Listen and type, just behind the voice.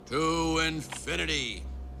to infinity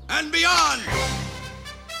and beyond.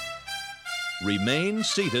 Remain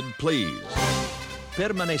seated, please.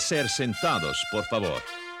 Permanecer sentados, por favor.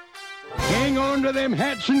 Hang on to them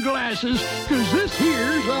hats and glasses, because this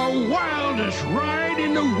here's the wildest ride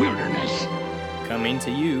in the wilderness. Coming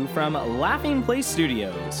to you from Laughing Place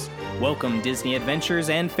Studios. Welcome, Disney adventurers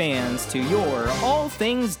and fans, to your All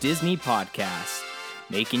Things Disney podcast,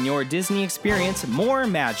 making your Disney experience more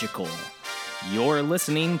magical. You're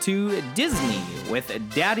listening to Disney with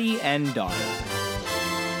Daddy and Daughter.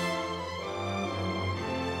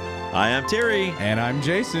 Hi, I'm Terry. And I'm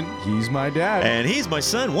Jason. He's my dad. And he's my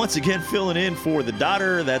son, once again filling in for the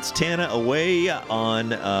daughter. That's Tana away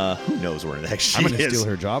on, who knows where the heck she is. I'm going to steal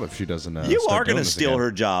her job if she doesn't You are going to steal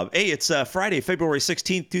her job. Hey, it's Friday, February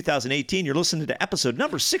 16th, 2018. You're listening to episode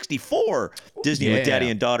number 64, Disney with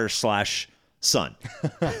Daddy and Daughter / son.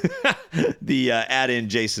 The add-in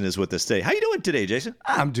Jason is with us today. How you doing today, Jason?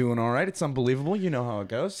 I'm doing all right. It's unbelievable. You know how it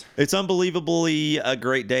goes. It's unbelievably a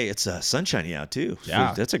great day. It's sunshiny out, too.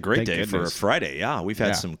 Yeah. That's a great day for a goodness. Friday. Yeah, we've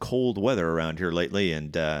had some cold weather around here lately,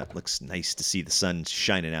 and it looks nice to see the sun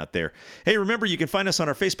shining out there. Hey, remember, you can find us on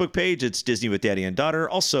our Facebook page. It's Disney with Daddy and Daughter.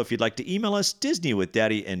 Also, if you'd like to email us,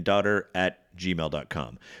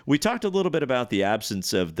 disneywithdaddyandDaughter@gmail.com. We talked a little bit about the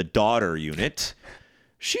absence of the daughter unit.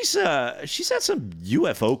 She's at some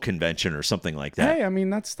UFO convention or something like that. Hey, I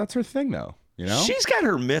mean, that's her thing, though. You know? She's got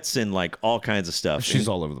her mitts in like all kinds of stuff. She's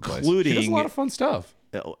all over the place. Including, she does a lot of fun stuff.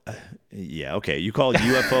 Yeah, okay. You call it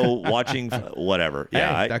UFO watching, whatever.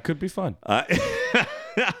 Yeah, hey, that could be fun.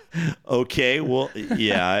 Okay, well,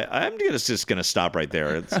 yeah, I'm just gonna stop right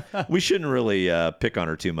there. We shouldn't really pick on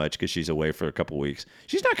her too much because she's away for a couple weeks.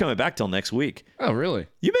 She's not coming back till next week. Oh, really?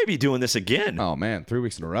 You may be doing this again. Oh, man. 3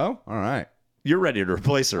 weeks in a row? All right. You're ready to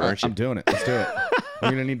replace her, aren't you? I'm doing it. Let's do it.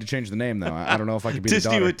 We're going to need to change the name, though. I don't know if I could be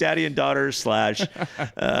Disney the daughter. with Daddy and Daughter /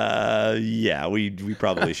 yeah, we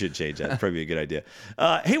probably should change that. Probably a good idea.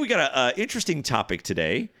 Hey, we got an interesting topic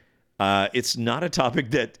today. It's not a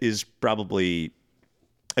topic that is probably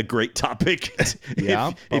a great topic.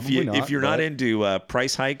 Yeah, if you're not into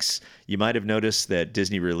price hikes, you might have noticed that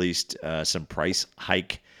Disney released some price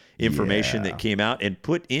hike information that came out and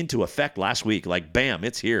put into effect last week. Like, bam,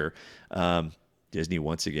 it's here. Disney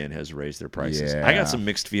once again has raised their prices. Yeah. I got some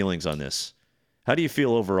mixed feelings on this. How do you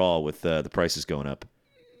feel overall with the prices going up?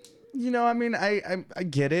 You know, I mean, I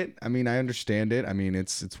get it. I mean, I understand it. I mean,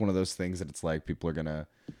 it's one of those things that it's like people are they're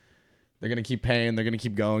gonna keep paying, they're gonna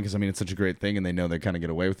keep going because I mean it's such a great thing and they know they kind of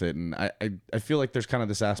get away with it. And I feel like there's kind of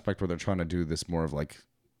this aspect where they're trying to do this more of like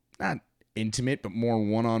not intimate but more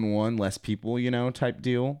one-on-one, less people, you know, type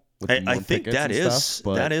deal. I think that is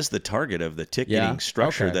the target of the ticketing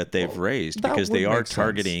structure that they've raised, because they are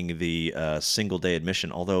targeting the single day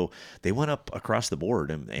admission, although they went up across the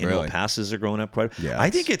board and annual passes are going up quite. Yeah,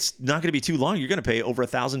 I think it's not going to be too long. You're going to pay over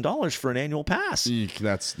 $1,000 for an annual pass.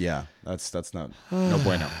 That's not no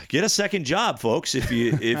bueno. Get a second job, folks. If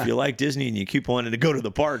you like Disney and you keep wanting to go to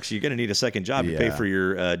the parks, you're going to need a second job to pay for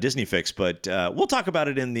your Disney fix. But we'll talk about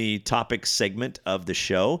it in the topic segment of the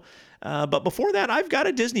show. But before that, I've got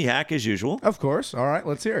a Disney hack as usual. Of course. All right,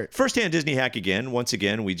 let's hear it. First-hand Disney hack again. Once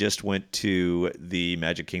again, we just went to the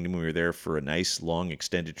Magic Kingdom. We were there for a nice, long,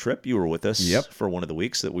 extended trip. You were with us for one of the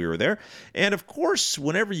weeks that we were there. And, of course,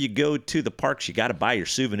 whenever you go to the parks, you got to buy your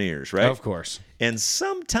souvenirs, right? Of course. And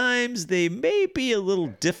sometimes they may be a little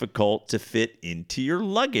difficult to fit into your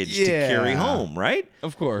luggage to carry home, right?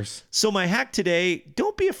 Of course. So my hack today,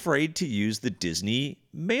 don't be afraid to use the Disney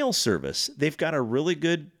mail service. They've got a really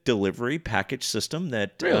good delivery package system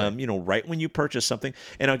that, right when you purchase something.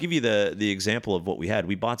 And I'll give you the example of what we had.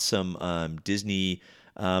 We bought some Disney,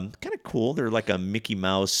 kind of cool. They're like a Mickey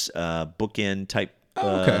Mouse bookend type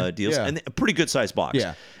deals, and a pretty good sized box.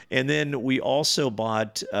 Yeah. And then we also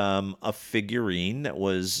bought a figurine that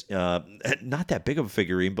was not that big of a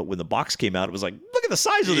figurine, but when the box came out, it was like, look at the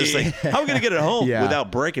size of this thing. How are we going to get it home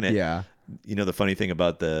without breaking it? Yeah. You know the funny thing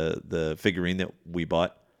about the figurine that we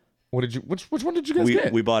bought? What did you? Which one did you guys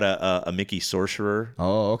get? We bought a Mickey Sorcerer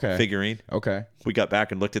figurine. Okay. We got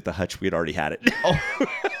back and looked at the hutch. We had already had it.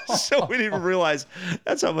 So we didn't even realize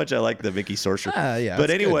that's how much I like the Mickey Sorcerer. But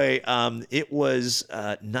anyway, it was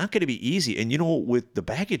not going to be easy. And with the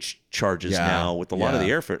baggage charges now, with a lot of the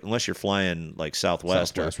airfare, unless you're flying like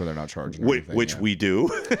Southwest where they're not charging, which we do.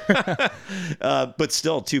 But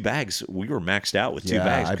still, 2 bags. We were maxed out with 2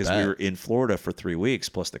 bags because we were in Florida for 3 weeks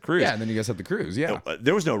plus the cruise. Yeah, and then you guys had the cruise. Yeah,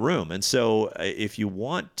 there was no room, and so if you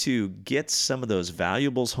want to get some of those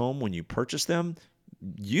valuables home when you purchase them,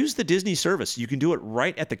 use the Disney service. You can do it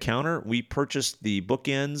right at the counter. We purchased the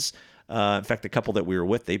bookends In fact, the couple that we were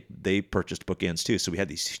with, they purchased bookends too. So we had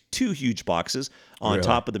these 2 huge boxes on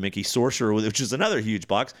top of the Mickey Sorcerer, which is another huge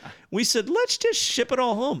box. We said, let's just ship it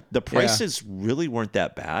all home. The prices really weren't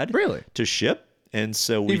that bad to ship. And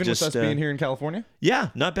so we Even just with us being here in California? Yeah,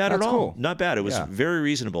 not bad at all. Cool. Not bad. It was Yeah. very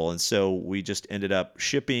reasonable. And so we just ended up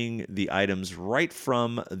shipping the items right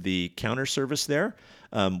from the counter service there,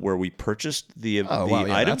 where we purchased the items.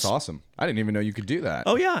 That's awesome. I didn't even know you could do that.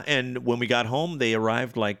 Oh yeah, and when we got home, they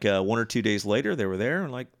arrived like 1 or 2 days later. They were there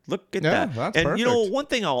and like, look at that. That's and you know, perfect. one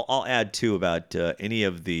thing I'll add too about any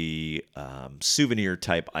of the souvenir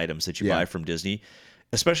type items that you buy from Disney,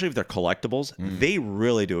 especially if they're collectibles, they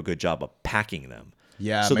really do a good job of packing them.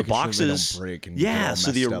 Yeah, so the making sure they boxes, don't break and get all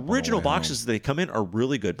so the messed up on the original way home. boxes that they come in are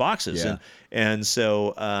really good boxes, Yeah. and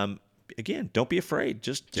so again, don't be afraid,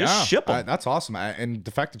 just ship them. That's awesome. And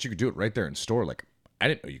the fact that you could do it right there in store, like I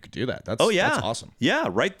didn't know you could do that. That's that's awesome. Yeah,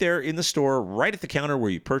 right there in the store, right at the counter where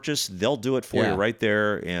you purchase, they'll do it for you right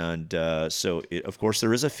there. And of course,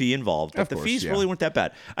 there is a fee involved, but the fees really weren't that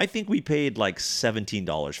bad. I think we paid like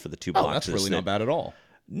 $17 for the 2 boxes. Oh, that's really not bad at all.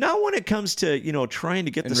 Not when it comes to trying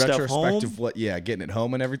to get the stuff home. In retrospect, getting it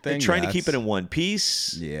home and everything. And trying to keep it in one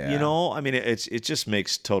piece. Yeah. I mean, it just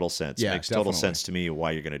makes total sense. Yeah, It makes total definitely. sense to me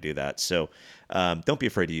why you're going to do that. So don't be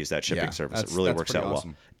afraid to use that shipping service. It really that's works pretty out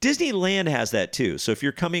awesome. well. Disneyland has that too. So if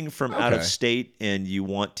you're coming from out of state and you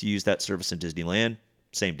want to use that service in Disneyland,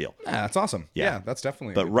 same deal. Yeah, that's awesome. Yeah, that's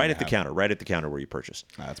definitely. But right at the counter where you purchase.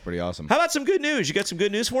 That's pretty awesome. How about some good news? You got some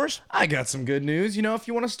good news for us? I got some good news. If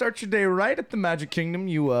you want to start your day right at the Magic Kingdom,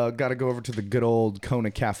 you got to go over to the good old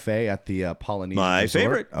Kona Cafe at the Polynesian My Resort.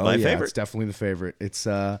 favorite. Oh, My yeah, favorite. It's definitely the favorite. It's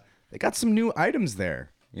they got some new items there.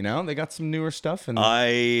 They got some newer stuff, and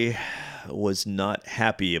I was not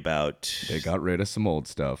happy about they got rid of some old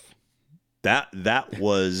stuff. That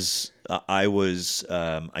was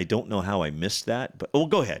I don't know how I missed that, but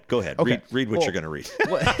go ahead. Okay. Read what you're going to read.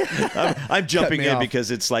 I'm jumping me in off.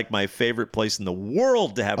 because it's like my favorite place in the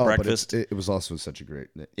world to have breakfast. But it was also such a great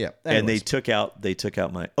And Anyways. they took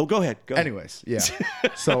out my. Oh, go ahead. Anyways, yeah.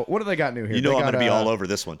 So what do they got new here? You know They I'm got, going to be all over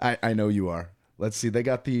this one. I know you are. Let's see. They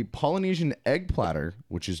got the Polynesian egg platter,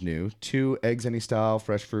 which is new. 2 eggs any style,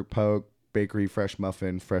 fresh fruit poke, bakery, fresh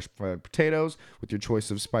muffin, fresh fried potatoes with your choice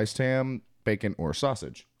of spiced ham, bacon, or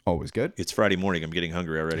sausage. Always good. It's Friday morning. I'm getting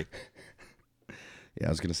hungry already. Yeah, I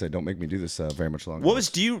was gonna say, don't make me do this very much longer.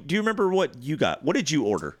 Do you remember what you got? What did you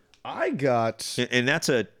order? I got? And that's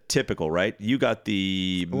a typical, right? You got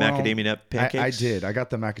the macadamia nut pancakes. I did. I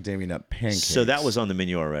got the macadamia nut pancakes. So that was on the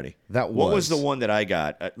menu already. That What was was. the one that I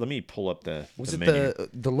got? Let me pull up the Was it menu.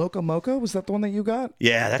 the Loco Moco? Was that the one that you got?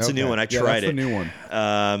 Yeah, that's a new Okay. one. I Yeah, tried that's it. the new one.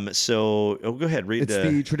 Go ahead. Read It's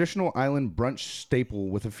the traditional island brunch staple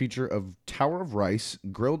with a feature of tower of rice,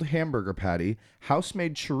 grilled hamburger patty,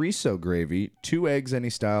 house-made chorizo gravy, 2 eggs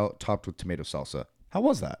any style, topped with tomato salsa. How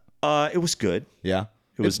was that? It was good. Yeah.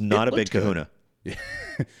 It was not a big looked good. kahuna.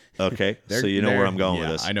 Okay, so you know where I'm going with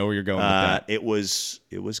this. I know where you're going with that. It was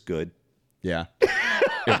good. Yeah.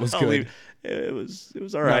 It was I'll good. leave- It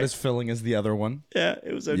was all Not right. as filling as the other one. Yeah,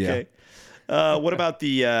 it was okay. What about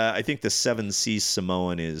the? I think the 7 Seas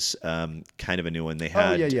Samoan is kind of a new one. They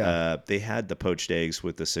had they had the poached eggs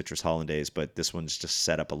with the citrus hollandaise, but this one's just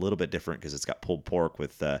set up a little bit different because it's got pulled pork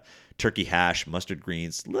with turkey hash, mustard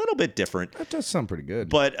greens, a little bit different. That does sound pretty good.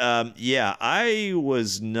 But I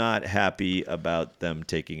was not happy about them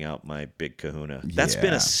taking out my big kahuna. That's been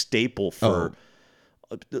Yeah. a staple for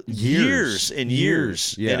years and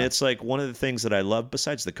years. Yeah. And it's like one of the things that I love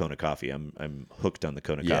besides the Kona coffee. I'm hooked on the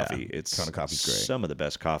Kona Yeah. coffee. It's Kona coffee's great. some of the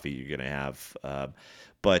best coffee you're going to have.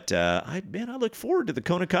 But I look forward to the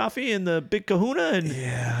Kona coffee and the big kahuna. And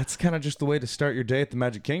yeah, it's kind of just the way to start your day at the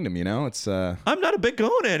Magic Kingdom, It's I'm not a big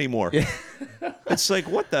kahuna anymore. It's like,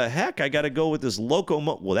 what the heck? I got to go with this Loco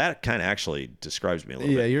Moco. Well, that kind of actually describes me a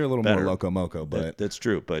little bit. Yeah, you're a little better. more Loco Moco, but That's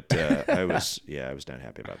true. But I was not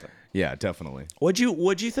happy about that. yeah, definitely. What'd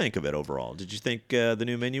you think of it overall? Did you think the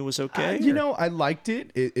new menu was okay? I liked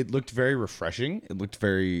it. It looked very refreshing. It looked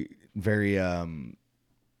very, very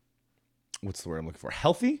what's the word I'm looking for?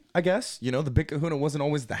 Healthy, I guess. The Big Kahuna wasn't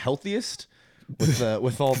always the healthiest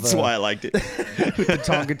with all That's the why I liked it. with the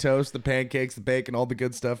Tonga toast, the pancakes, the bacon, all the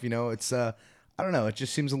good stuff. It's I don't know. It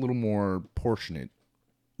just seems a little more portionate.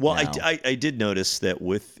 Well, now. I did notice that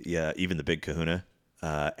with even the Big Kahuna,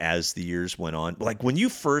 as the years went on. Like when you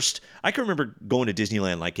first, I can remember going to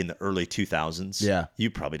Disneyland like in the early 2000s. Yeah. You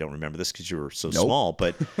probably don't remember this because you were so small,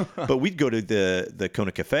 but we'd go to the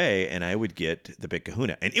Kona Cafe and I would get the Big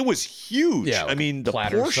Kahuna, and it was huge. Yeah, like I mean, the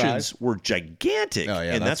platter portions size. were gigantic, Oh,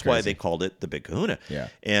 yeah, and that's that's why crazy. they called it the Big Kahuna. Yeah.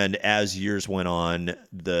 And as years went on,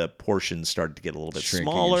 the portions started to get a little bit Shrinking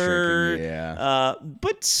and smaller. shrinking, yeah.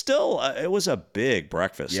 But still, it was a big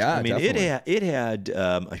breakfast. Yeah, I mean, definitely. it had.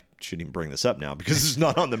 I shouldn't even bring this up now because it's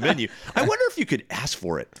not on the menu. I wonder if you could ask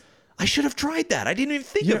for it. I should have tried that. I didn't even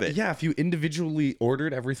think of it. Yeah, if you individually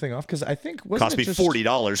ordered everything off, because I think Cost me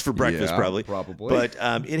 $40 for breakfast, Yeah, probably. probably. But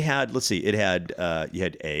it had. Let's see. It had. You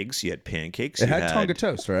had eggs. You had pancakes. It you had Tonga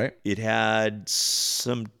toast, right? It had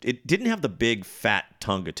some. It didn't have the big fat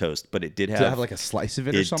Tonga toast, but it did have. Did it have like a slice of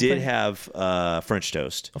it or something? It did have French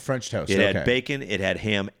toast. A French toast. It okay. had bacon. It had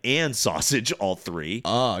ham and sausage. All three.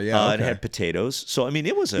 Oh, yeah, It okay. had potatoes. So I mean,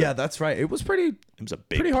 it was a. Yeah, that's right. It was pretty. It was a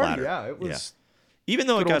big pretty platter. hard. Yeah, it was. Even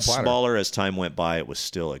though it good got old platter. smaller as time went by, it was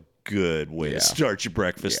still a good way Yeah. to start your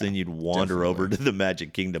breakfast. Yeah, Then you'd wander definitely. over to the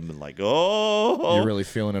Magic Kingdom and like, oh. You're really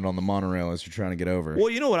feeling it on the monorail as you're trying to get over.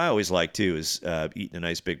 Well, you know what I always like too is eating a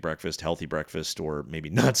nice big breakfast, healthy breakfast, or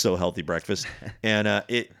maybe not so healthy breakfast, and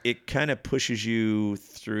it kind of pushes you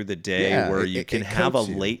through the day Yeah, where it- you it can have a coats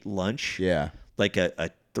you. late lunch, Yeah. like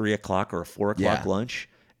a 3 o'clock or a 4 o'clock Yeah. lunch,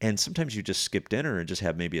 and sometimes you just skip dinner and just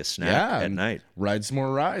have maybe a snack Yeah, at and night. Ride some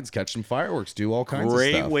more rides, catch some fireworks, do all kinds of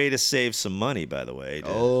Great stuff. way to save some money, by the way.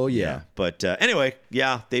 Oh, yeah. But anyway,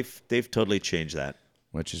 yeah, they've totally changed that.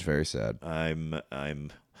 Which is very sad. I'm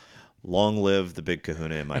long live the Big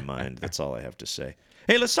Kahuna in my mind. That's all I have to say.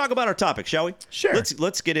 Hey, let's talk about our topic, shall we? Sure.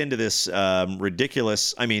 Let's get into this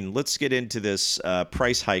ridiculous. I mean, let's get into this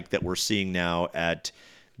price hike that we're seeing now at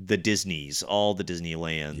the Disneys, all the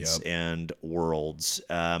Disneylands Yep. and worlds.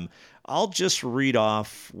 I'll just read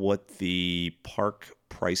off what the park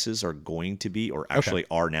prices are going to be, or actually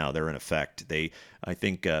are now. They're in effect. I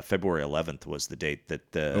think February 11th was the date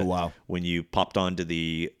that Oh, wow. when you popped onto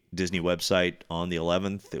the Disney website on the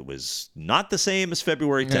 11th, it was not the same as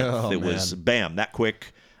February 10th. Oh, it was man. bam, that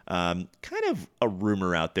quick. Kind of a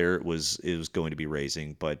rumor out there it was going to be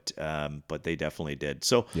raising, but they definitely did.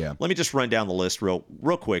 So Yeah. let me just run down the list real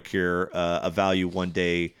quick here. A value one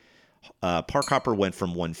day park hopper went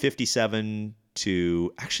from 157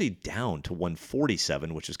 to actually down to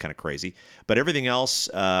 147, which is kind of crazy. But everything else,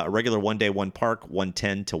 a regular one day one park,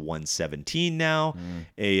 110 to 117 now.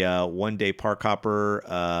 A one day park hopper,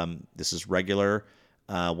 this is regular.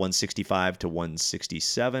 165 to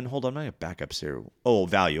 167. Hold on, I have backups here. Oh,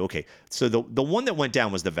 value. Okay, so the one that went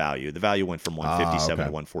down was the value. The value went from 157 okay.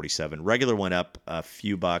 to 147. Regular went up a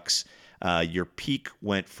few bucks. Your peak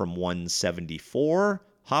went from 174.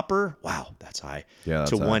 Hopper, wow, that's high. Yeah,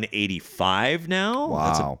 that's to high. 185 now.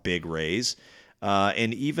 That's a Wow. big raise.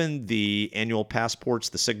 And even the annual passports,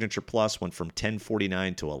 the Signature Plus went from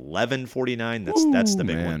 $10.49 to $11.49. That's the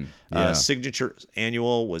big one. man. Yeah. Signature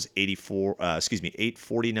Annual was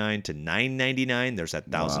 $8.49 to $9.99. There's that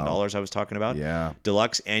 $1,000 I was talking about. Yeah.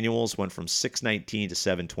 Deluxe Annuals went from $6.19 to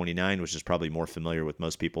 $7.29, which is probably more familiar with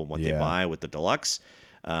most people what they Yeah. buy with the Deluxe.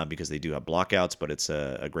 Because they do have blockouts, but it's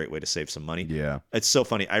a great way to save some money. Yeah. It's so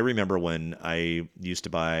funny. I remember when I used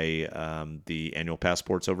to buy the annual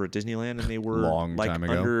passports over at Disneyland, and they were Long like time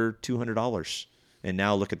ago. under $200. And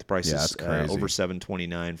now look at the prices. Yeah, that's crazy. Over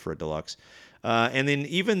 $729 for a deluxe. And then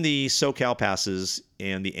even the SoCal passes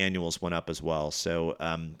and the annuals went up as well. So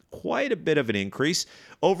quite a bit of an increase.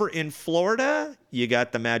 Over in Florida, you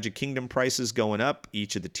got the Magic Kingdom prices going up.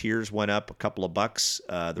 Each of the tiers went up a couple of bucks.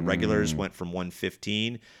 The regulars went from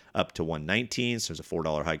 $115 up to $119. So there's a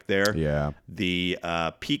 $4 hike there. Yeah. The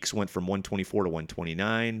peaks went from $124 to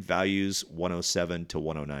 $129. Values $107 to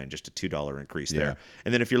 $109. Just a $2 increase there. Yeah.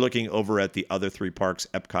 And then if you're looking over at the other three parks,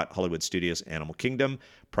 Epcot, Hollywood Studios, Animal Kingdom,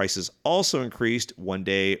 prices also increased. One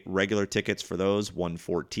day regular tickets for those,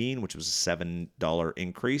 $114, which was a $7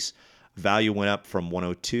 increase. Value went up from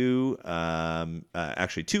 $102, to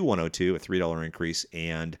 $102, a $3 increase,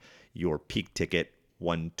 and your peak ticket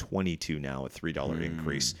 $122 now, a $3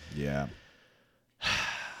 increase. Yeah.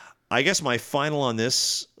 I guess my final on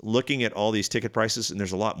this, looking at all these ticket prices, and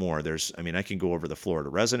there's a lot more. I can go over the Florida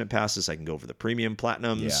resident passes. I can go over the premium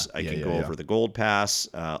platinums. Yeah, I can yeah, go yeah. over the gold pass.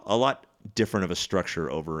 A lot different of a structure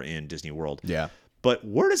over in Disney World. Yeah. But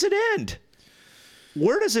where does it end?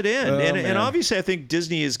 Where does it end? Oh, and man. obviously, I think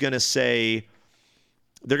Disney is going to say,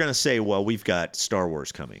 they're going to say, well, we've got Star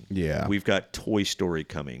Wars coming. Yeah. We've got Toy Story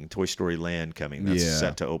coming, Toy Story Land coming. That's Yeah.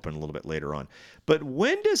 set to open a little bit later on. But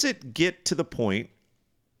when does it get to the point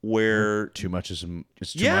where Too much is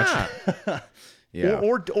it's too yeah. much. Yeah.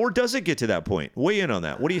 Or does it get to that point? Weigh in on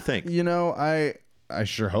that. What do you think? You know, I I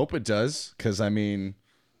sure hope it does, because I mean,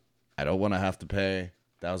 I don't want to have to pay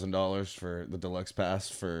 $1,000 for the deluxe pass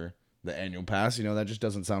for the annual pass. You know, that just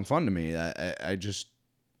doesn't sound fun to me. I just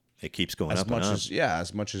It keeps going as up much and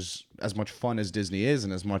up. as much fun as Disney is,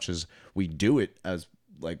 and as much as we do it as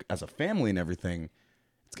a family and everything,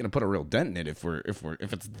 it's gonna put a real dent in it if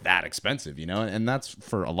it's that expensive, you know. And that's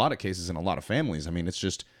for a lot of cases in a lot of families. I mean, it's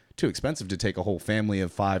just too expensive to take a whole family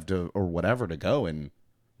of 5 or whatever to go and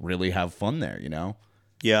really have fun there, you know.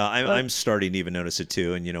 Yeah, I'm starting to even notice it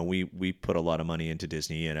too. And we put a lot of money into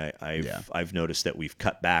Disney, and I've noticed that we've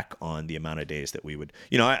cut back on the amount of days that we would.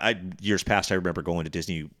 I years past, I remember going to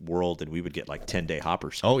Disney World, and we would get like 10-day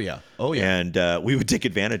hoppers. Oh yeah. And we would take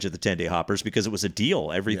advantage of the 10-day hoppers because it was a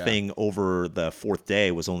deal. Everything over the 4th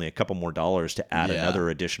day was only a couple more dollars to add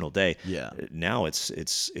another additional day. Yeah. Now it's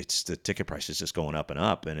the ticket price is just going up and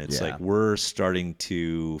up, and it's like we're starting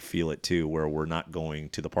to feel it too, where we're not going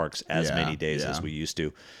to the parks as many days as we used to.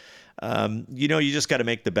 You just got to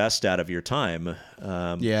make the best out of your time.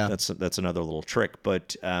 That's another little trick.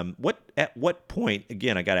 But at what point?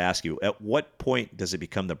 Again, I got to ask you: at what point does it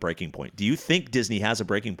become the breaking point? Do you think Disney has a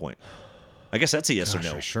breaking point? I guess that's a yes or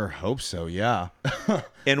no. I sure hope so. Yeah.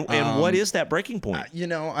 And what is that breaking point?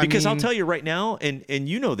 Because I'll tell you right now, and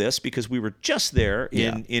you know this because we were just there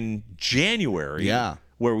in January. Yeah.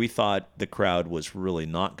 Where we thought the crowd was really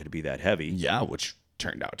not going to be that heavy. Yeah, which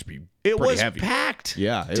turned out to be it pretty was heavy. Packed.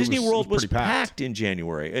 Yeah, Disney World was pretty packed in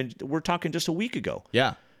January, and we're talking just a week ago.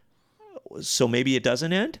 Yeah, so maybe it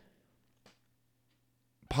doesn't end.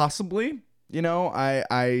 Possibly.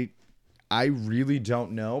 I really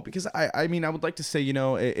don't know, because I mean, I would like to say,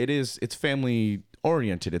 it's family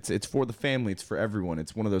oriented. It's for the family. It's for everyone.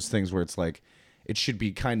 It's one of those things where it's like it should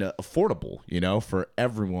be kind of affordable, for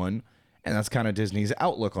everyone, and that's kind of Disney's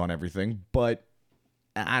outlook on everything. But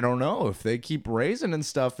I don't know, if they keep raising and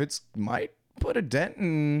stuff, it's might put a dent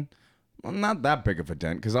in. Well, not that big of a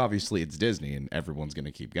dent, because obviously it's Disney and everyone's going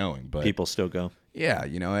to keep going. But people still go. Yeah,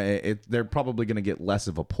 they're probably going to get less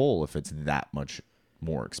of a pull if it's that much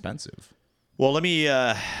more expensive. Well, let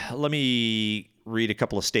me read a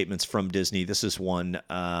couple of statements from Disney. This is one,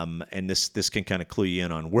 and this can kind of clue you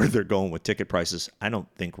in on where they're going with ticket prices. I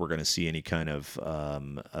don't think we're going to see any kind of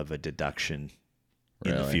a deduction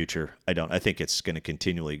in the future. I don't. I think it's going to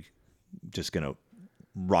continually just going to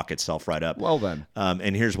rock itself right up. Well then.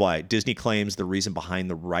 And here's why. Disney claims the reason behind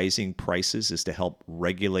the rising prices is to help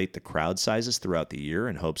regulate the crowd sizes throughout the year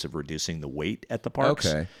in hopes of reducing the wait at the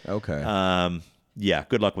parks. Okay. Yeah,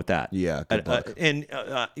 good luck with that. Yeah, good luck. And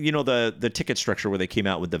the ticket structure where they came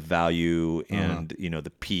out with the value and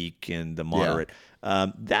the peak and the moderate,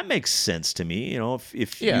 that makes sense to me.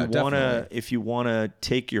 If you want to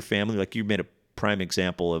take your family, like you made a prime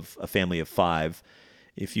example of a family of 5,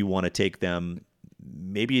 if you want to take them,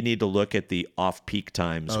 maybe you need to look at the off-peak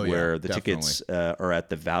times where the tickets are at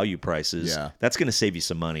the value prices. Yeah. That's going to save you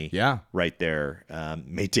some money. Yeah. Right there.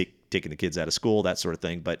 May taking the kids out of school, that sort of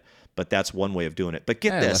thing. But that's one way of doing it. But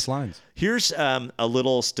get this. Less lines. Here's a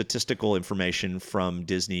little statistical information from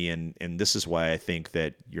Disney, and this is why I think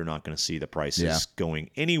that you're not going to see the prices going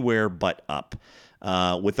anywhere but up.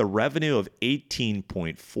 With a revenue of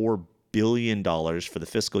 $18.4 billion for the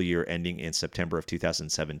fiscal year ending in September of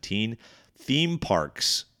 2017, theme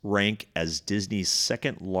parks rank as Disney's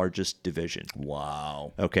second largest division.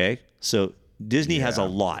 Wow. Okay, so Disney has a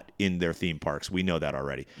lot in their theme parks. We know that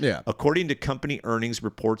already. Yeah. According to company earnings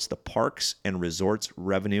reports, the parks and resorts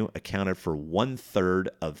revenue accounted for 1/3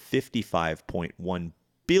 of $55.1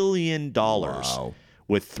 billion,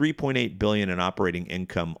 with $3.8 billion in operating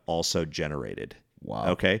income also generated. Wow.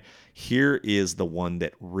 Okay. Here is the one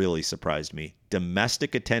that really surprised me.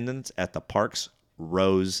 Domestic attendance at the parks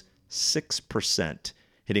rose 6%,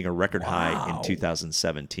 hitting a record high in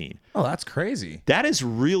 2017. Oh, that's crazy. That is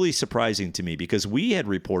really surprising to me, because we had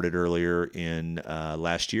reported earlier in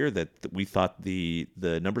last year that we thought the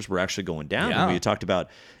numbers were actually going down. Yeah. And we had talked about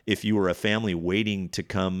if you were a family waiting to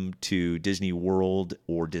come to Disney World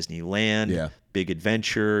or Disneyland, Big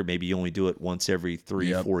Adventure, maybe you only do it once every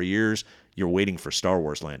 3-4 years, you're waiting for Star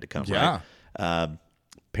Wars Land to come, right?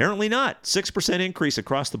 Apparently not. 6% increase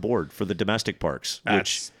across the board for the domestic parks,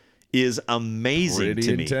 which is amazing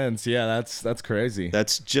to me. Pretty intense. Yeah, that's crazy.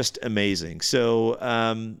 That's just amazing. So,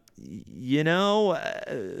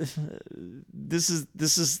 this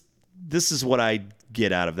is what I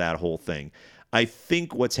get out of that whole thing. I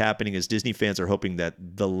think what's happening is Disney fans are hoping that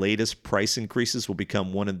the latest price increases will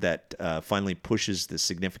become one of that finally pushes the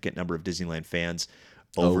significant number of Disneyland fans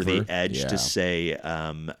over the Over? edge Yeah. to say,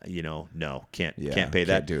 no, can't pay that.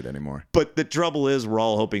 Can't do it anymore. But the trouble is, we're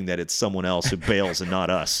all hoping that it's someone else who bails and not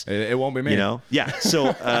us. It won't be me. You know? Yeah.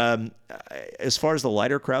 So as far as the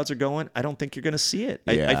lighter crowds are going, I don't think you're going to see it.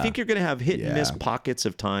 I Yeah. think you're going to have hit and miss Yeah. pockets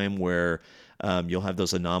of time where you'll have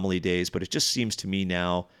those anomaly days. But it just seems to me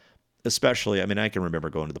now, especially, I mean, I can remember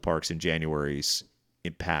going to the parks in January's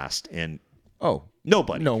in past, and Oh,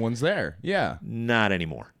 nobody. no one's there. Yeah. Not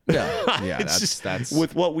anymore. Yeah. It's that's just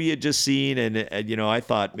with what we had just seen, and I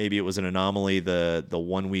thought maybe it was an anomaly the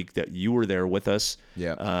 1 week that you were there with us.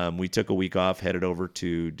 Yeah. We took a week off, headed over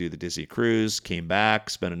to do the Disney cruise, came back,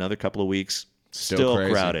 spent another couple of weeks, still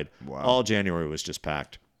crazy. crowded. Wow. All January was just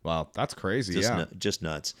packed, wow. That's crazy. just yeah. just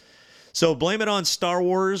nuts. So blame it on Star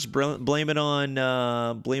Wars, blame it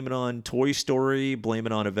on Toy Story, blame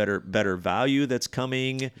it on a better value that's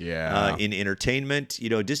coming. Yeah. In entertainment,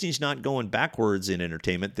 Disney's not going backwards in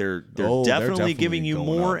entertainment. They're Oh, they're definitely giving you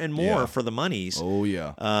going more up. and more Yeah. for the monies. Oh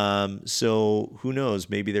yeah. So who knows?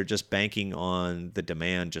 Maybe they're just banking on the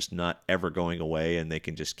demand just not ever going away, and they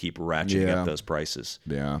can just keep ratcheting Yeah. up those prices.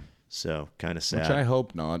 Yeah. So kind of sad. Which I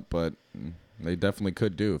hope not, but they definitely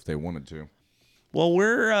could do if they wanted to. Well,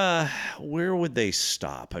 where would they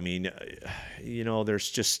stop? I mean,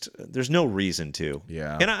 there's no reason to.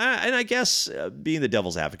 Yeah. And I guess being the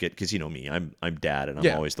devil's advocate, because me, I'm dad, and I'm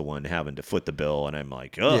Yeah. always the one having to foot the bill, and I'm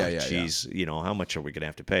like, oh, Yeah, geez, how much are we gonna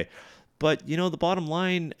have to pay? But the bottom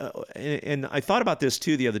line, and I thought about this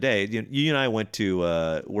too the other day. You and I went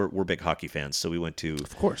to we're big hockey fans, so we went to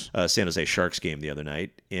Of course. San Jose Sharks game the other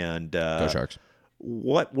night, and Go Sharks.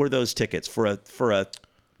 what were those tickets for a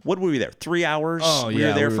what were we there? 3 hours? Oh, we yeah,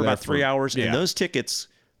 were there we for were about there 3 for- hours. yeah. And those tickets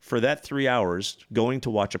for that 3 hours going to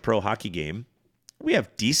watch a pro hockey game, we have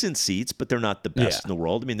decent seats, but they're not the best Yeah. in the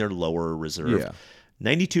world. I mean, they're lower reserve. Yeah.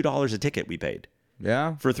 $92 a ticket we paid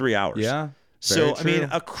Yeah. for 3 hours. Yeah. So, Very I mean,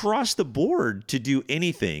 true. across the board to do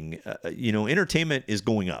anything, entertainment is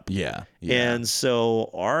going up. Yeah. Yeah. And so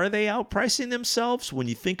are they outpricing themselves when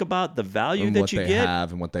you think about the value and that what you they get?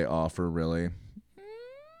 have and what they offer, really.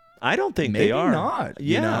 I don't think Maybe they are. not,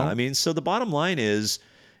 Yeah. you know? I mean, so the bottom line is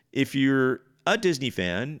if you're a Disney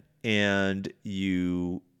fan and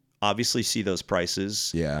you obviously see those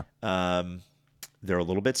prices, Yeah. they're a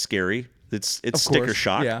little bit scary. It's Of sticker course,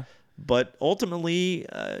 shock. yeah. But ultimately,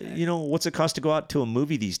 what's it cost to go out to a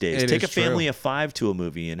movie these days? It Take a is true. family of 5 to a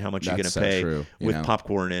movie, and how much you're going That's to so pay true, you with know?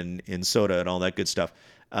 popcorn and soda and all that good stuff.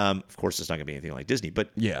 Of course, it's not going to be anything like Disney, but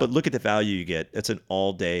Yeah. But look at the value you get. It's an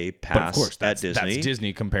all-day pass But of course, that's at Disney. That's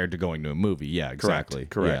Disney compared to going to a movie. Yeah, exactly.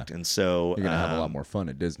 Correct. Yeah. And so You're gonna have a lot more fun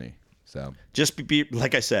at Disney. So just be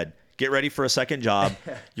like I said, get ready for a second job.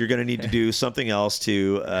 You're going to need to do something else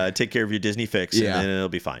to take care of your Disney fix, Yeah. and then it'll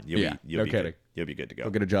be fine. You'll Yeah, be no good. kidding. You'll be good to go. go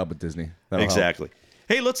get a job with Disney. That'll help. Exactly.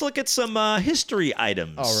 Hey, let's look at some history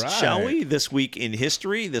items, All right. shall we? This week in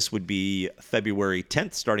history, this would be February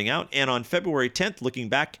 10th starting out. And on February 10th, looking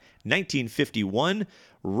back, 1951,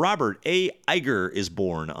 Robert A. Iger is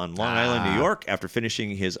born on Long Island, New York, after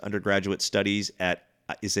finishing his undergraduate studies at,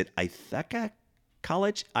 is it Ithaca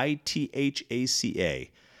College? Ithaca.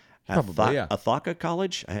 Probably, yeah. Ithaca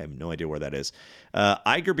College? I have no idea where that is.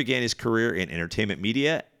 Iger began his career in entertainment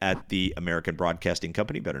media at the American Broadcasting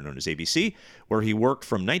Company, better known as ABC, where he worked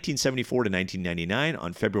from 1974 to 1999.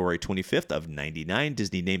 On February 25th of 99,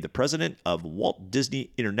 Disney named the president of Walt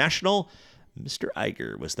Disney International. Mr.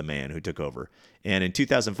 Iger was the man who took over. And in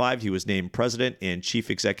 2005, he was named president and chief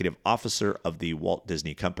executive officer of the Walt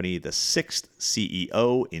Disney Company, the 6th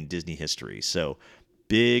CEO in Disney history. So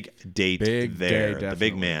big date Big there. day, The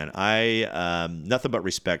big definitely. man. I nothing but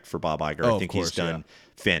respect for Bob Iger. Oh, I of think course, he's done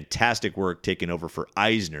fantastic work taking over for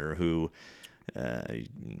Eisner, who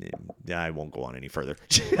I won't go on any further.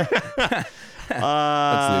 Let's leave it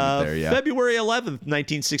there. Yeah. February 11th,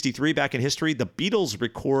 1963, back in history, the Beatles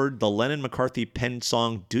record the Lennon-McCartney penned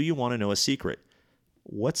song, Do You Want to Know a Secret?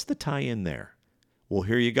 What's the tie-in there? Well,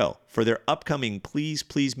 here you go. For their upcoming Please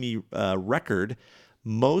Please Me record,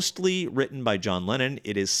 mostly written by John Lennon,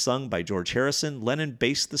 it is sung by George Harrison. Lennon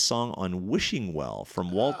based the song on Wishing Well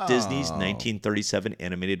from Walt Disney's 1937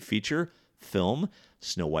 animated feature film,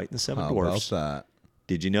 Snow White and the Seven How Dwarfs. about that?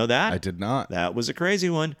 Did you know that? I did not. That was a crazy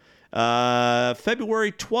one.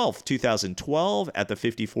 February 12th, 2012, at the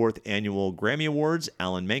 54th Annual Grammy Awards,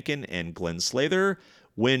 Alan Menken and Glenn Slather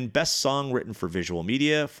win Best Song Written for Visual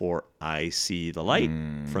Media for I See the Light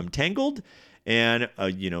from Tangled. And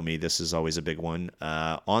you know me, this is always a big one.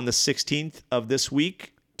 On the 16th of this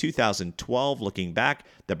week, 2012, looking back,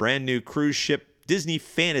 the brand new cruise ship Disney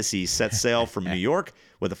Fantasy set sail from New York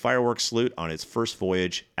with a fireworks salute on its first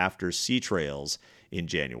voyage after sea trails in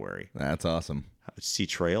January. That's awesome. Sea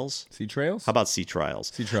Trails? Sea Trails? How about Sea Trials?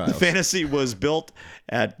 Sea Trials. The Fantasy was built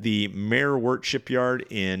at the Meerwerft shipyard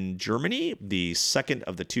in Germany, the second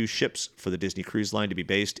of the 2 ships for the Disney Cruise Line to be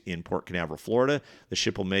based in Port Canaveral, Florida. The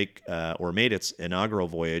ship will made its inaugural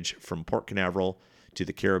voyage from Port Canaveral to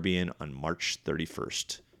the Caribbean on March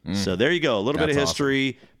 31st. So there you go. A little bit of That's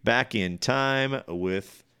history back in time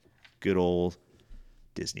with good old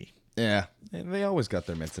Disney. Yeah. And they always got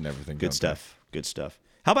their mitts and everything. Good don't stuff. Good stuff.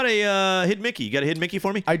 How about a Hidden Mickey? You got a Hidden Mickey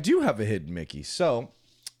for me? I do have a Hidden Mickey. So,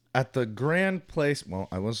 at the Grand Place, well,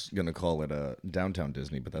 I was going to call it a Downtown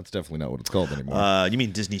Disney, but that's definitely not what it's called anymore. You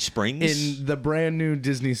mean Disney Springs? In the brand new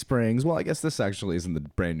Disney Springs, well, I guess this actually isn't the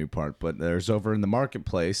brand new part, but there's over in the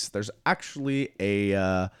marketplace, there's actually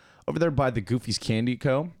a, over there by the Goofy's Candy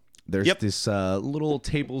Co., there's this little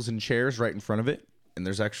tables and chairs right in front of it, and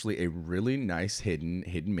there's actually a really nice hidden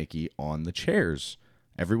Mickey on the chairs.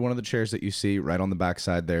 Every one of the chairs that you see right on the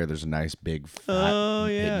backside there's a nice big fat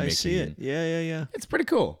hidden Mickey. I see it. Yeah. It's pretty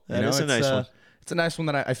cool. That is a nice one. It's a nice one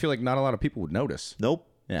that I feel like not a lot of people would notice. Nope.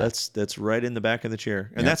 Yeah. That's right in the back of the chair.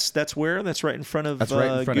 And that's where? That's right in front of That's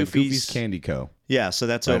right in front Goofy's. of Goofy's Candy Co. Yeah, so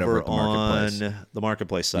that's Right over over at the on marketplace. the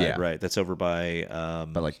marketplace side, Yeah. right? That's over by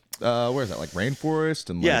But like, where is that? Like Rainforest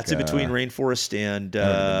and yeah, like, it's in between Rainforest and don't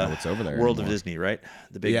even know what's over there World of anymore. Disney, right?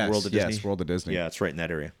 The big Yes, World of Disney. yes, World of Disney. Yeah, it's right in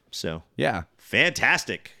that area. So Yeah.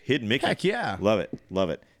 fantastic, Hidden Mickey. Heck yeah. Love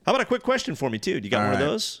it. How about a quick question for me too? Do you got All one right. of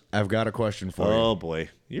those? I've got a question for you. Oh boy,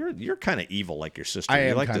 you're kind of evil like your sister. I You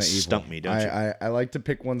am like to kind of evil. stump me, don't you? I like to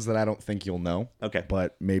pick ones that I don't think you'll know. Okay.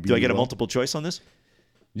 But maybe Do I you get a will. multiple choice on this?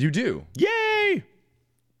 You do, Yay!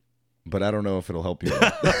 but I don't know if it'll help you.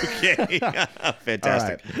 Out. Okay,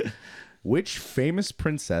 fantastic. All right. Which famous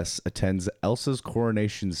princess attends Elsa's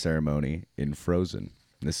coronation ceremony in Frozen?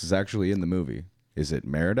 This is actually in the movie. Is it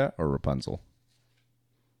Merida or Rapunzel?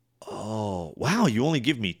 Oh, wow. You only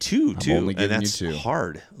give me two, too. only giving and you that's two.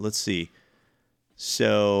 hard. Let's see.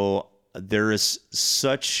 So there is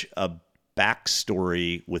such a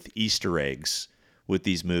backstory with Easter eggs with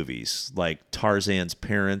these movies. Like Tarzan's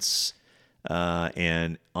parents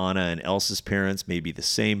and Anna and Elsa's parents may be the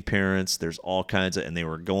same parents. There's all kinds of, and they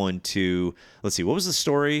were going to, let's see, what was the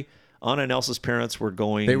story? Anna and Elsa's parents were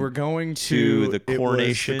going. They were going to the it was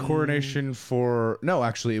coronation. The coronation for no,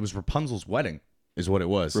 actually, it was Rapunzel's wedding. Is what it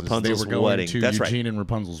was. Rapunzel's they were going wedding. to That's right. Eugene and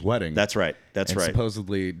Rapunzel's wedding. That's right. That's and right.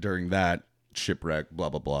 Supposedly during that shipwreck, blah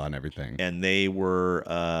blah blah, and everything. And they were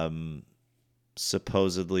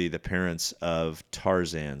supposedly the parents of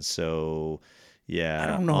Tarzan. So, yeah, I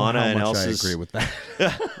don't know Anna how and much Elsa's, I agree with that.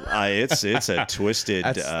 it's a twisted.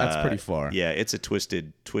 That's pretty far. Yeah, it's a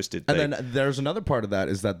twisted And thing. then there's another part of that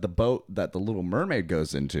is that the boat that the Little Mermaid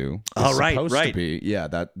goes into is Oh, right, supposed right. to be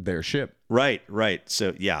that their ship. Right.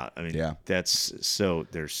 So yeah, I mean, Yeah. that's so.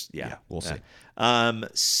 There's Yeah, we'll see.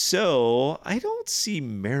 So I don't see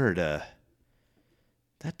Merida.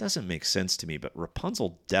 That doesn't make sense to me, but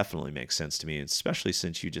Rapunzel definitely makes sense to me, especially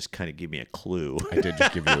since you just kind of gave me a clue. I did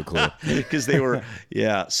just give you a clue. Because they were,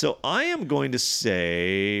 yeah. So I am going to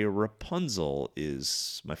say Rapunzel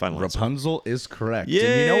is my final answer. Rapunzel is correct. And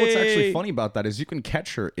you know what's actually Yay! funny about that is you can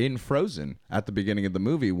catch her in Frozen at the beginning of the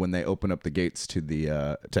movie when they open up the gates to the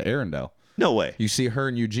to Arendelle. No way. You see her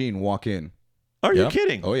and Eugene walk in. Are you Yep.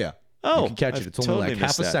 kidding? Oh yeah. Oh, you can catch I've it. It's only totally like half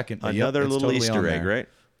missed a that. second. but yep, Another it's little totally Easter on egg, there. right?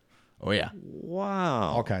 Oh yeah.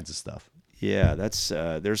 Wow. All kinds of stuff. Yeah, that's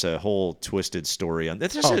there's a whole twisted story on that.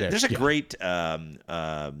 There's a great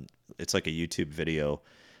it's like a YouTube video.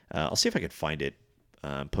 I'll see if I can find it.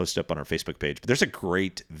 Post it up on our Facebook page. But there's a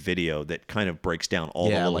great video that kind of breaks down all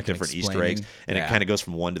the little like an different Easter eggs, explaining. and Yeah. it kind of goes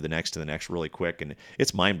from one to the next really quick, and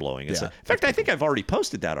it's mind blowing. Yeah, In fact, I think I've already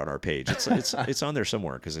posted that on our page. It's on there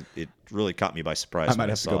somewhere because it really caught me by surprise. I might when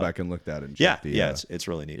have to saw go it. back and look at it. And Yeah, check the, yeah, it's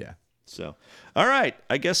really neat. yeah. So, all right,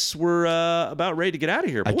 I guess we're about ready to get out of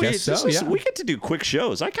here. I guess so, yeah. We get to do quick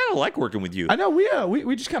shows. I kind of like working with you. I know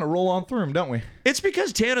we just kind of roll on through them, don't we? It's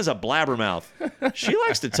because Tana's a blabbermouth. She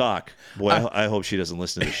likes to talk. Boy, I hope she doesn't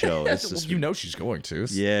listen to the show. It's just, You know she's going to.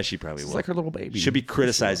 yeah, she probably It's will. like her little baby. She'll be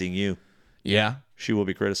criticizing you. Yeah. She will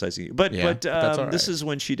be criticizing you. But Yeah, but that's all this right. is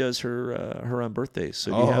when she does her on birthdays.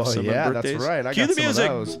 So do you have some yeah, on birthdays? that's right. I Cue got the some music.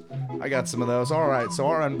 of those. I got some of those. All right, so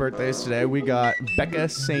our on birthdays today, we got Becca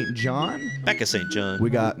St. John. Becca St. John. We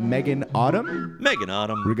got Megan Autumn. Megan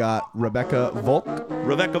Autumn. We got Rebecca Volk.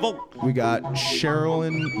 Rebecca Volk. We got Vincent.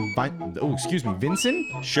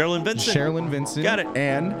 Sherilyn Vincent. Sherilyn Vincent. Got it.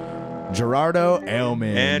 And Gerardo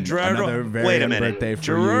Ailman. And Gerardo- Another very wait a happy minute. birthday for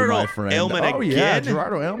Gerardo you, my friend. Ailman oh, yeah, again?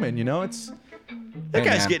 Gerardo Ailman. You know, it's That Hey,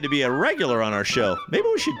 guy's man. getting to be a regular on our show. Maybe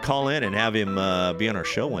we should call in and have him be on our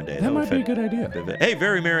show one day. That would might be a fit. good idea. Hey,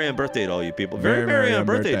 very merry on birthday to all you people. Very merry on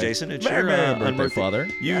birthday, Jason. It's Very your merry on on birthday, Father.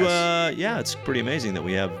 You, Yes. yeah, it's pretty amazing that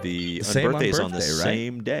we have the Same on birthdays on the birthday, right?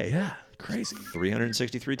 same day. Yeah, crazy.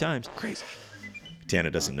 363 times. Crazy. Tana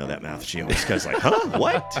doesn't know that math. She always goes like, huh?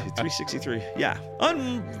 What? 363. Yeah.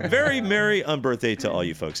 Very merry on birthday to all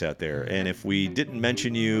you folks out there. And if we didn't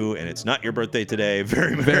mention you and it's not your birthday today,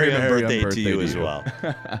 very merry on birthday to you as well.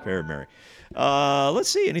 Very merry. Let's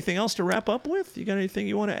see. Anything else to wrap up with? You got anything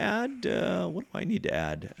you want to add? What do I need to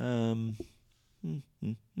add? You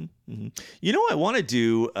know, I want to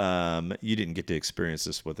do, you didn't get to experience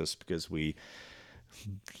this with us because we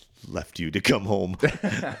left you to come home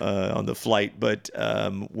on the flight. But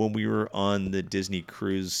when we were on the Disney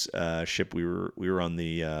cruise ship, we were on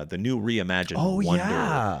the new reimagined Wonder.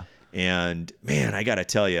 Yeah. And man, I got to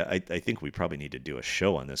tell you, I think we probably need to do a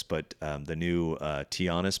show on this. But the new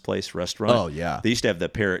Tiana's Place restaurant. Oh, yeah. They used to have the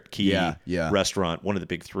Parrot Key Yeah. restaurant, one of the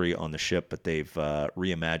big three on the ship, but they've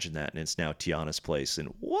reimagined that, and it's now Tiana's Place.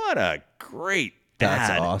 And what a great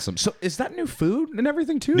That's ad. awesome. So is that new food and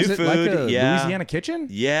everything too? New Is it like food, a yeah. Louisiana kitchen?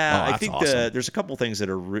 Yeah, Oh, I that's think awesome. there's a couple things that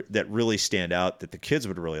are that really stand out that the kids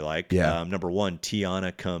would really like. Yeah. Number one,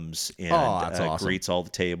 Tiana comes and Oh, that's awesome. greets all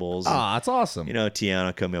the tables. Ah, that's awesome. You know,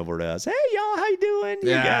 Tiana come over to us. Hey, y'all, how you doing?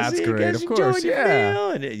 Yeah, you guys, that's you great. guys Of enjoying course, your yeah.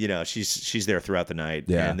 meal? And you know, she's there throughout the night.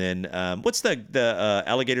 Yeah. And then what's the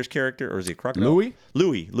alligator's character, or is he a crocodile?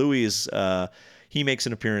 Louis? Louis is he makes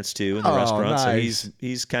an appearance too in the Oh, restaurant, so nice.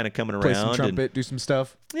 he's kind of coming Play some around. trumpet, do some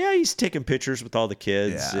stuff. Yeah, he's taking pictures with all the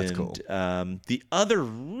kids. Yeah, that's and, cool. The other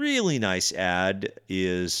really nice ad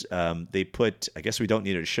is they put, I guess we don't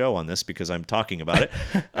need a show on this because I'm talking about it.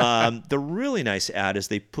 The really nice ad is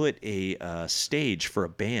they put a stage for a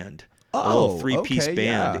band. A little Oh, three-piece okay,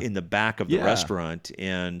 band yeah. in the back of the Yeah. restaurant.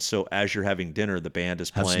 And so as you're having dinner, the band is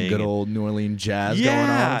Have playing. some good and- old New Orleans jazz going on.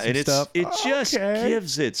 yeah, And and stuff. it just Okay.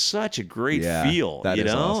 gives it such a great Yeah, feel. that You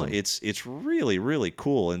is know, awesome. it's really really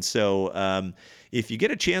cool. And so if you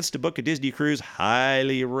get a chance to book a Disney cruise,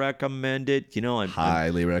 highly recommend it. You know, I'm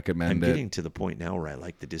Highly I'm recommend it. getting to the point now where I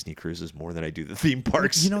like the Disney cruises more than I do the theme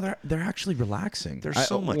parks. You know, they're actually relaxing. They're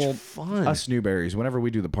so much fun. Us Newberries, whenever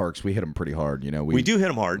we do the parks, we hit them pretty hard. You know, we do hit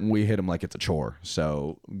them hard. We hit them like it's a chore.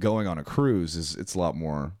 So going on a cruise it's a lot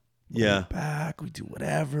more. Yeah. laid back. We do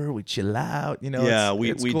whatever. We chill out. You know. Yeah,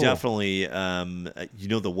 it's we cool. definitely. You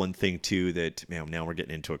know, the one thing too that now we're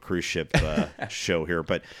getting into a cruise ship show here,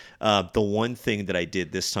 but the one thing that I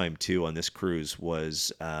did this time too on this cruise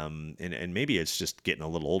was, and maybe it's just getting a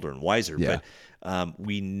little older and wiser, Yeah. but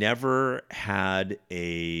we never had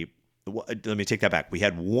a. Let me take that back. We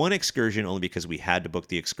had one excursion only because we had to book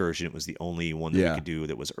the excursion. It was the only one that Yeah. we could do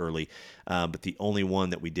that was early, but the only one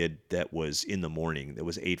that we did that was in the morning. That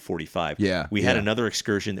was 8:45. Yeah, we had yeah. another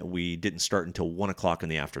excursion that we didn't start until 1:00 in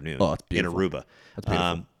the afternoon. Oh, that's in beautiful. Aruba. That's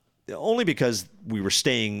beautiful. Only because we were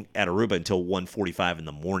staying at Aruba until 1:45 in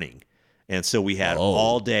the morning. And so we had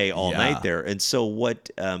all day, all yeah. night there. And so what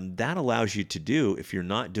that allows you to do, if you're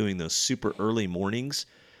not doing those super early mornings,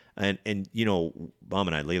 and you know, Mom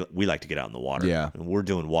and I, we like to get out in the water. Yeah. And we're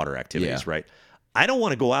doing water activities, Yeah. right? I don't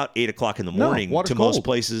want to go out 8:00 in the morning water's to most cold.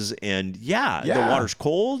 places, and the Yeah. water's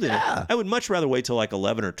cold, and Yeah. I would much rather wait till like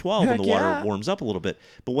 11 or 12 when Heck the water yeah. warms up a little bit.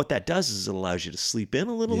 But what that does is it allows you to sleep in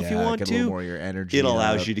a little if you Yeah, want get to. a little more of your energy It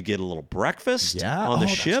allows up. you to get a little breakfast Yeah. on the Oh,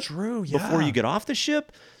 that's ship true. before Yeah. you get off the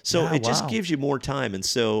ship. So Yeah, it just wow. gives you more time. And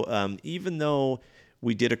so even though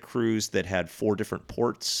we did a cruise that had 4 different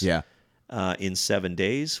ports, Yeah. in 7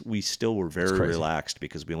 days, we still were very crazy. relaxed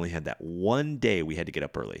because we only had that one day we had to get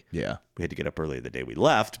up early. Yeah. We had to get up early the day we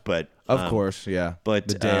left, but Of course. Yeah. but,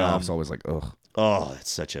 the day um, off's always like, ugh, oh, it's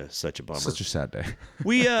such a bummer. such a sad day.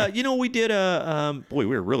 We we did a boy,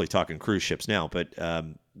 we were really talking cruise ships now, but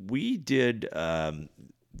we did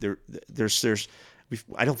there's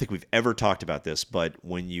I don't think we've ever talked about this, but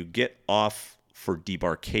when you get off for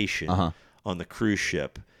debarkation on the cruise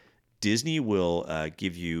ship, Disney will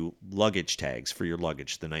give you luggage tags for your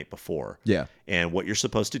luggage the night before. Yeah. And what you're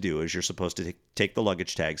supposed to do is you're supposed to take the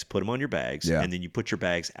luggage tags, put them on your bags, Yeah. and then you put your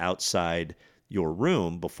bags outside your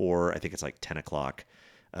room before, I think it's like 10 o'clock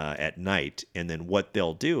at night. And then what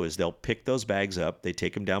they'll do is they'll pick those bags up, they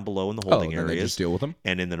take them down below in the holding and then they areas. just deal with them?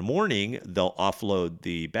 And in the morning, they'll offload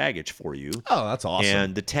the baggage for you. Oh, that's awesome.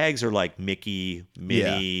 And the tags are like Mickey,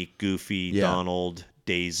 Minnie, Goofy, Yeah. Donald,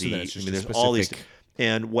 Daisy. So then it's just a there's all these. specific-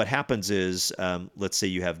 And what happens is, let's say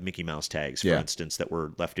you have Mickey Mouse tags, for Yeah. instance, that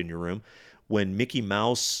were left in your room. When Mickey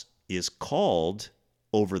Mouse is called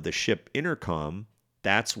over the ship intercom,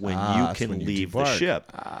 that's when you that's can when you leave the debark.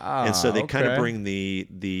 ship. And so they kind of okay. bring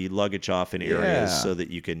the luggage off in areas Yeah. so that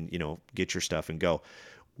you can, get your stuff and go.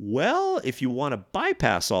 Well, if you want to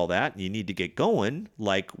bypass all that and you need to get going,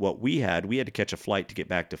 like what we had to catch a flight to get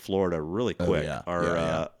back to Florida really quick. yeah.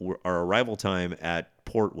 Our arrival time at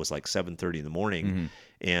port was like 7:30 in the morning, Mm-hmm.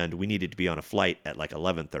 and we needed to be on a flight at like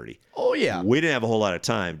 11:30. Oh yeah. We didn't have a whole lot of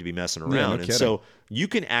time to be messing around. no And kidding. so you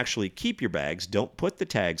can actually keep your bags. Don't put the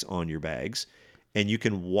tags on your bags. And you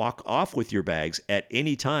can walk off with your bags at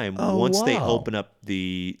any time once they wow. open up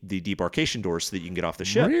the debarkation doors so that you can get off the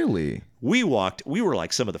ship. Really? We were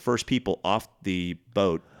like some of the first people off the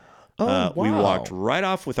boat. We wow. walked right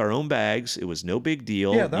off with our own bags. It was no big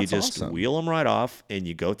deal. Yeah, that's you just awesome. wheel them right off and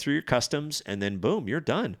you go through your customs and then boom, you're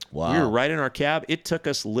done. Wow. We were right in our cab. It took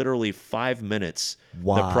us literally 5 minutes, the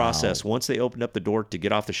Wow. process, once they opened up the door to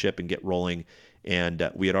get off the ship and get rolling.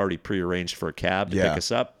 And we had already prearranged for a cab to Yeah. pick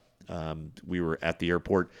us up. We were at the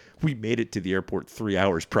airport. We made it to the airport 3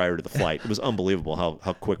 hours prior to the flight. It was unbelievable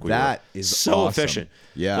how quick we were. That is so awesome. efficient.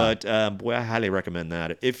 Yeah. But boy, I highly recommend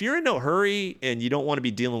that. If you're in no hurry and you don't want to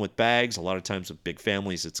be dealing with bags, a lot of times with big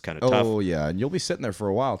families, it's kind of tough. Oh yeah, and you'll be sitting there for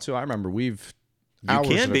a while too. I remember You hours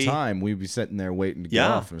can at be. a time we'd be sitting there waiting to get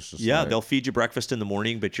Yeah, off, and it's just yeah. like, They'll feed you breakfast in the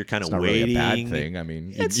morning, but you're kind of it's not waiting. really a bad thing. I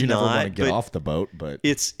mean, It's you never want to not, get but off the boat, but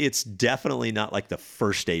It's definitely not like the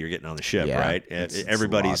first day you're getting on the ship, Yeah, right? it's a lot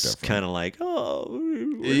Everybody's different. kind of like, oh,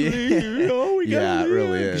 Yeah, it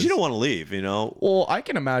really is. Because you don't want to leave, you know. Well, I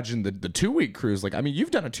can imagine the 2-week cruise. Like, I mean,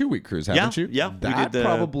 you've done a 2-week cruise, haven't you? yeah, we That did the-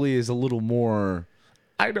 probably is a little more.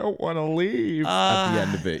 I don't want to leave at the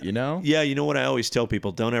end of it. You know? Yeah, you know what I always tell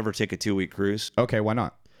people: don't ever take a 2-week cruise Okay, why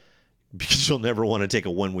not? because you'll never want to take a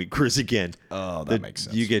 1-week cruise again. Oh, that makes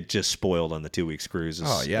sense. You get just spoiled on the 2 weeks cruises.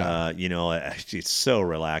 Oh, yeah. It's so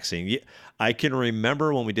relaxing. I can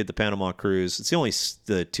remember when we did the Panama cruise. It's the only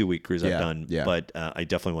the 2-week cruise Yeah, I've done, yeah. but I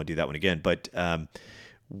definitely want to do that one again. But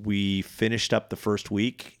we finished up the first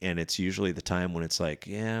week, and it's usually the time when it's like,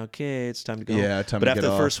 yeah, okay, it's time to go. Yeah, time But to after get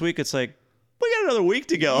the off. first week, it's like, we got another week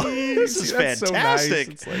to go. This is That's so nice. fantastic.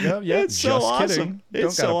 It's like, oh, yeah, it's so just awesome. kidding. It's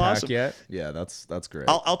Don't so gotta pack awesome. yet. Yeah, that's great.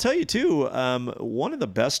 I'll tell you too. One of the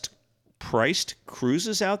best priced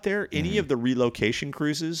cruises out there. Any of the relocation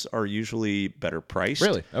cruises are usually better priced.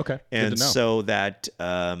 Really? Okay. Good And to know. so that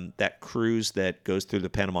that cruise that goes through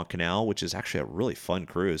the Panama Canal, which is actually a really fun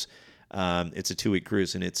cruise. It's a 2-week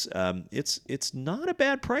cruise, and it's not a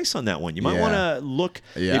bad price on that one. You might Yeah. want to look.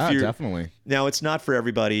 Yeah, if you're, definitely. Now, it's not for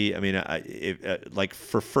everybody. I mean, like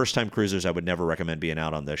for first-time cruisers, I would never recommend being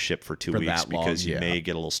out on the ship for 2 For weeks that long, because you yeah. may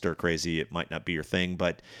get a little stir crazy. It might not be your thing,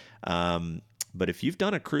 but if you've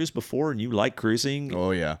done a cruise before and you like cruising,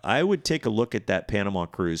 Oh, yeah. I would take a look at that Panama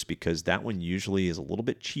cruise because that one usually is a little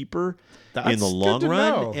bit cheaper in That's the good long to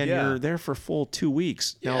run, know. and Yeah. you're there for full 2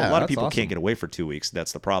 weeks. Now, Yeah, a lot of that's people awesome. can't get away for 2 weeks.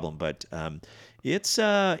 That's the problem, but it's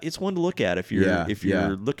one to look at if you're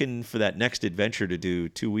Yeah. looking for that next adventure to do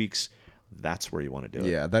 2 weeks. That's where you want to do it.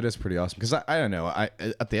 Yeah, that is pretty awesome. Because I don't know.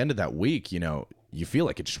 At the end of that week, you feel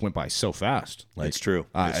like it just went by so fast. Like, It's true.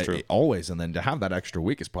 It's true. Always, and then to have that extra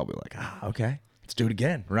week is probably like, okay, let's do it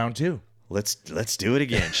again, round 2. Let's do it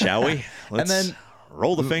again, shall we? Let's then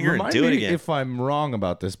roll the finger and Remind do it me again. if I'm wrong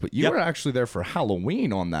about this, but you Yep. were actually there for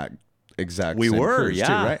Halloween on that exact. We same were, cruise yeah.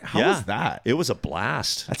 Too, right? How yeah. was that? It was a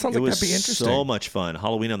blast. That sounds it like was that'd be interesting. So much fun.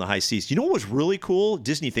 Halloween on the high seas. You know what was really cool?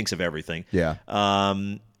 Disney thinks of everything. Yeah.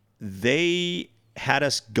 They had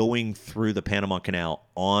us going through the Panama Canal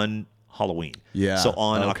on Halloween. Yeah, So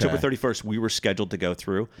on okay. October 31st, we were scheduled to go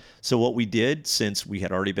through. So what we did, since we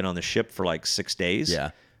had already been on the ship for like 6 days,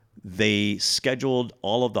 Yeah. they scheduled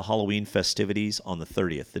all of the Halloween festivities on the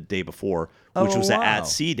 30th, the day before, which Oh, was wow. the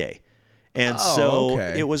at-sea day. And Oh, so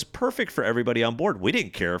okay. it was perfect for everybody on board. We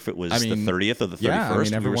didn't care if it was I mean, the 30th or the 31st. Yeah, I mean, we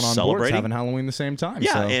were everyone on board's celebrating. having Halloween the same time.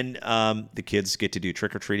 Yeah, so. and the kids get to do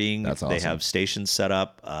trick or treating. That's They awesome. have stations set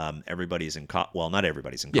up. Everybody's in well, not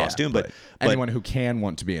everybody's in Yeah, costume, but anyone who can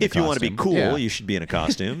want to be in if a you want to be costume, cool, yeah. you should be in a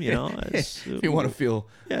costume. You know, if you want to feel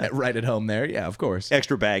right at home there, yeah, of course.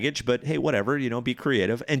 extra baggage, but hey, whatever. Be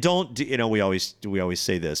creative and don't. We always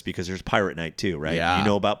say this because there's Pirate Night too, right? Yeah. You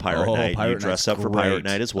know about Pirate Oh, Night. Pirate You dress Night's up for Pirate great.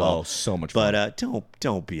 Night as well. Oh, so much But fun.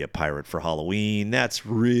 don't be a pirate for Halloween. That's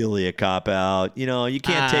really a cop out. You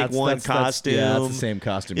can't take one costume. Yeah, it's the same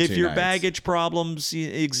costume. If 2 your nights. baggage problems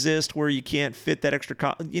exist where you can't fit that extra,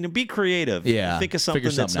 be creative. Yeah, think of figure something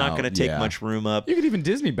that's something not going out. to take Yeah. much room up. You could even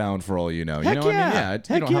Disney bound for all you know. Heck you know what I mean? yeah. Yeah, you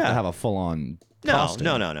Heck don't have yeah. to have a full on costume.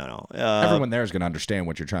 No. Everyone there is going to understand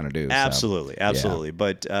what you're trying to do. so. Absolutely.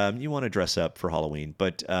 But you want to dress up for Halloween.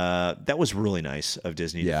 But that was really nice of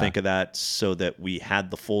Disney to think of that, so that we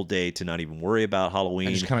had the full day to not even worry about Halloween.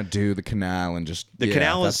 And just kind of do the canal and just the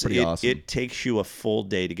canal that's is pretty awesome. It takes you a full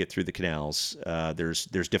day to get through the canals. There's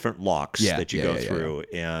different locks that you go through,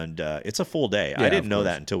 and it's a full day. I didn't know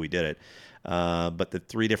that until we did it. But the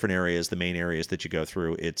 3 different areas, the main areas that you go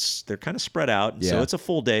through, they're kind of spread out. So it's a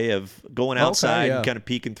full day of going outside and kind of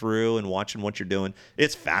peeking through and watching what you're doing.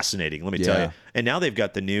 It's fascinating, let me tell you. And now they've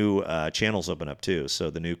got the new channels open up too. So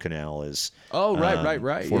the new canal is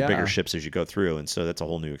right. for bigger ships as you go through. And so that's a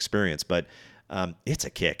whole new experience. But it's a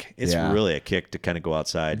kick. It's really a kick to kind of go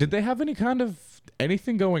outside. Did they have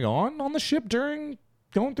anything going on the ship during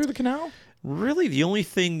going through the canal? Really, the only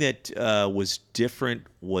thing that was different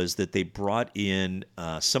was that they brought in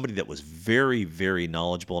somebody that was very, very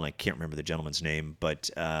knowledgeable, and I can't remember the gentleman's name, but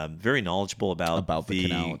very knowledgeable about the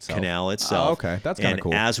canal itself. Oh, okay. That's kind of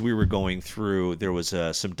cool. And as we were going through, there was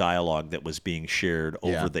some dialogue that was being shared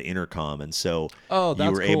over the intercom, and so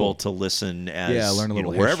you were able to listen as learn a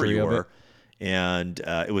little wherever history you of were. it. And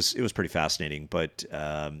it was pretty fascinating, but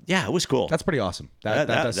it was cool. That's pretty awesome. That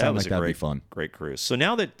does sound like that'd be fun. Great cruise. So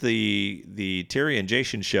now that the Terry and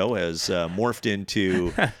Jason show has morphed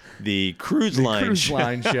into the cruise line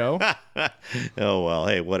show. Oh well,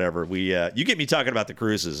 hey, whatever. You get me talking about the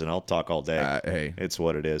cruises, and I'll talk all day. Hey, it's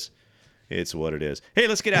what it is. It's what it is. Hey,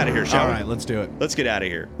 let's get out of here, shall we? All right, let's do it. Let's get out of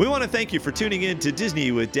here. We want to thank you for tuning in to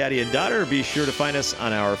Disney with Daddy and Daughter. Be sure to find us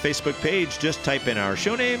on our Facebook page. Just type in our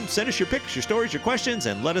show name, send us your pics, your stories, your questions,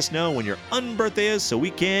 and let us know when your unbirthday is so we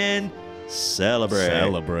can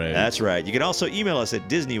celebrate. That's right. You can also email us at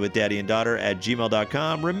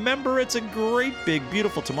disneywithdaddyanddaughter@gmail.com. Remember, it's a great, big,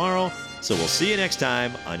 beautiful tomorrow. So we'll see you next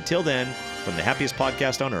time. Until then, from the happiest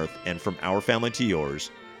podcast on earth and from our family to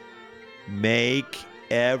yours, make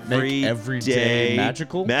every day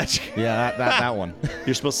magical. Yeah, that one.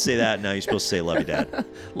 You're supposed to say that. Now you're supposed to say love you, Dad.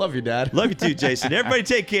 Love you, Dad. Love you too, Jason. Everybody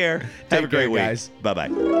take care. Have a great week. Guys. Bye-bye.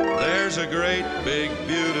 There's a great, big,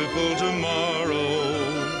 beautiful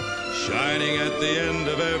tomorrow shining at the end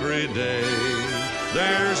of every day.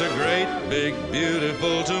 There's a great, big,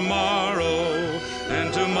 beautiful tomorrow,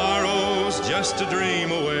 and tomorrow's just a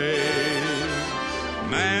dream away.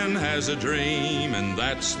 Man has a dream, and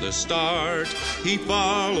that's the start. He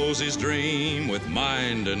follows his dream with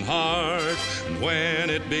mind and heart. And when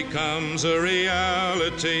it becomes a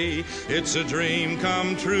reality, it's a dream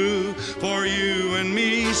come true for you and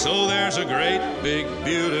me. So there's a great, big,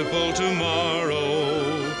 beautiful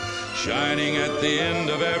tomorrow shining at the end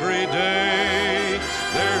of every day.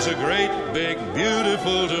 There's a great, big,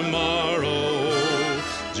 beautiful tomorrow,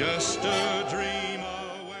 just a dream.